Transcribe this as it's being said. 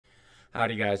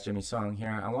Howdy guys, Jimmy Song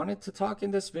here. I wanted to talk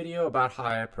in this video about how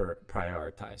I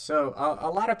prioritize. So a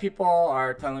lot of people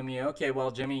are telling me, okay,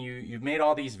 well, Jimmy, you've made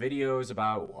all these videos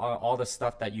about all the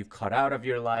stuff that you've cut out of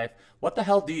your life. What the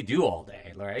hell do you do all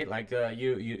day, right? Like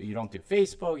you don't do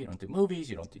Facebook, you don't do movies,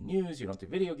 you don't do news, you don't do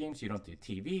video games, you don't do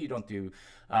TV, you don't do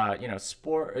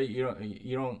sport,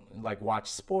 you don't like watch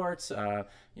sports.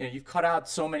 You've cut out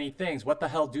so many things. What the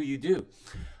hell do you do?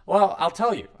 Well, I'll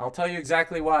tell you. I'll tell you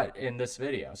exactly what in this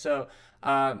video. So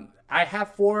I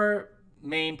have four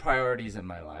main priorities in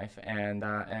my life,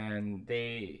 and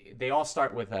they all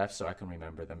start with F, so I can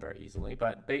remember them very easily.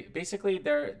 But basically,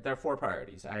 they're four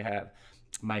priorities. I have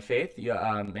my faith.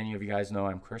 Many of you guys know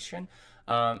I'm Christian.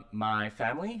 My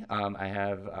family. I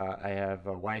have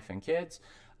a wife and kids.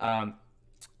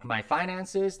 My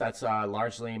finances. That's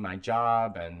largely my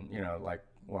job, and like,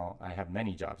 well, I have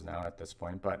many jobs now at this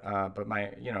point, but my,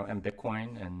 and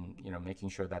Bitcoin, and making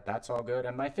sure that that's all good,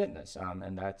 and my fitness,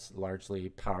 and that's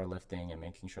largely powerlifting and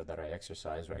making sure that I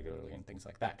exercise regularly and things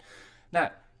like that.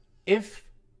 Now, if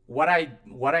what I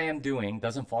am doing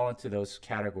doesn't fall into those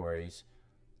categories,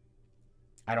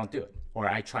 I don't do it, or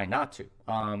I try not to,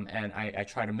 and I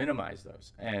try to minimize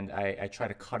those, and I try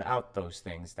to cut out those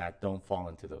things that don't fall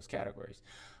into those categories,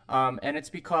 and it's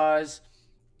because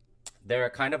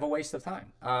they're kind of a waste of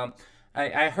time.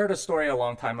 I heard a story a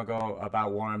long time ago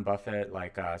about Warren Buffett,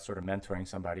 like sort of mentoring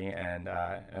somebody, and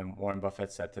Warren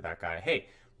Buffett said to that guy, "Hey,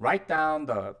 write down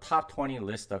the top 20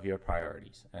 list of your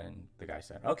priorities." And the guy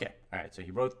said, "Okay, all right." So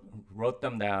he wrote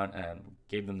them down and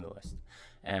gave them the list.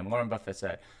 And Warren Buffett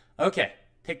said, "Okay,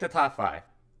 take the top five.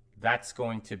 That's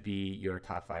going to be your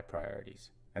top five priorities."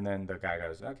 And then the guy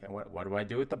goes, "Okay, what do I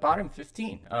do with the bottom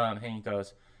 15?" And he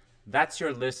goes, "That's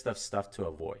your list of stuff to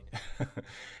avoid."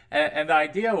 And the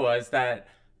idea was that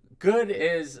good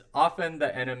is often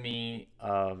the enemy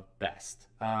of best.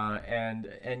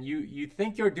 And you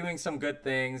think you're doing some good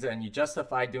things and you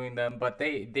justify doing them, but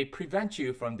they prevent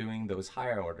you from doing those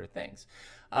higher order things.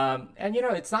 And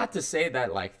it's not to say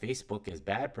that like Facebook is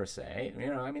bad per se.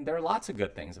 I mean, there are lots of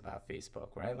good things about Facebook,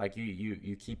 right? Like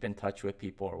you keep in touch with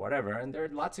people or whatever, and there are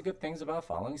lots of good things about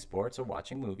following sports or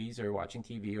watching movies or watching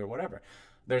TV or whatever.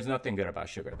 There's nothing good about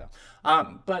sugar though.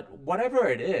 But whatever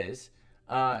it is,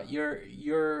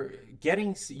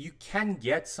 you can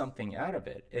get something out of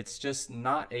it. It's just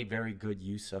not a very good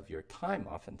use of your time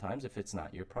oftentimes if it's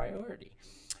not your priority.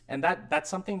 And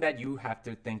that's something that you have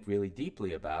to think really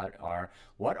deeply about.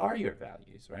 What are your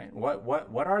values, right?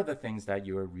 What are the things that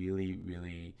you are really,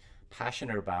 really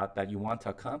passionate about that you want to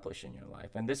accomplish in your life?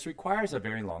 And this requires a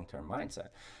very long-term mindset.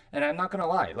 And I'm not going to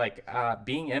lie, like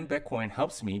being in Bitcoin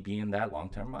helps me be in that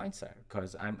long-term mindset,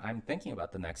 because I'm thinking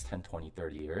about the next 10, 20,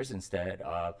 30 years instead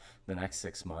of the next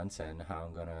 6 months and how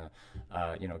I'm going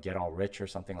to get all rich or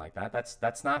something like that.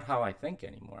 That's not how I think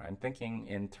anymore. I'm thinking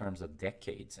in terms of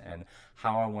decades and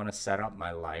how I want to set up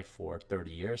my life for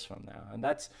 30 years from now. And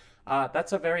that's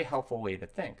a very helpful way to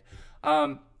think.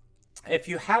 If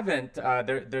you haven't,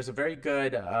 there's a very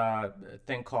good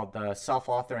thing called the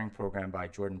self-authoring program by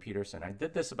Jordan Peterson. I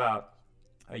did this about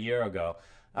a year ago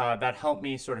that helped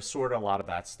me sort of sort a lot of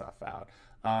that stuff out.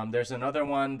 There's another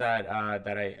one that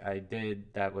I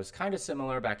did that was kind of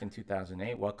similar back in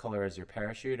 2008. What color is your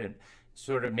parachute? And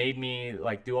sort of made me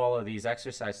like do all of these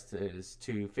exercises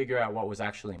to figure out what was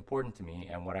actually important to me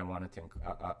and what I wanted to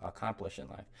accomplish in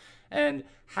life. And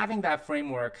having that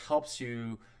framework helps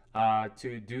you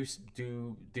to do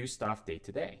stuff day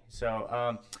to day.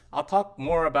 So I'll talk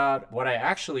more about what I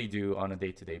actually do on a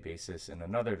day-to-day basis in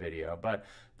another video, but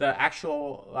the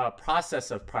actual process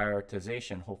of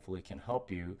prioritization hopefully can help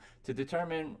you to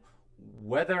determine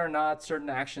whether or not certain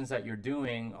actions that you're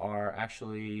doing are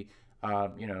actually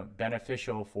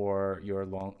beneficial for your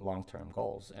long-term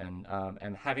goals,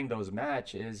 and having those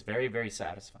match is very, very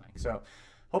satisfying. So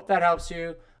hope that helps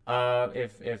you.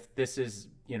 If this is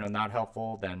not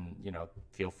helpful, then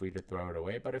feel free to throw it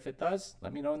away. But if it does,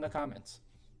 let me know in the comments.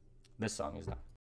 This song is done.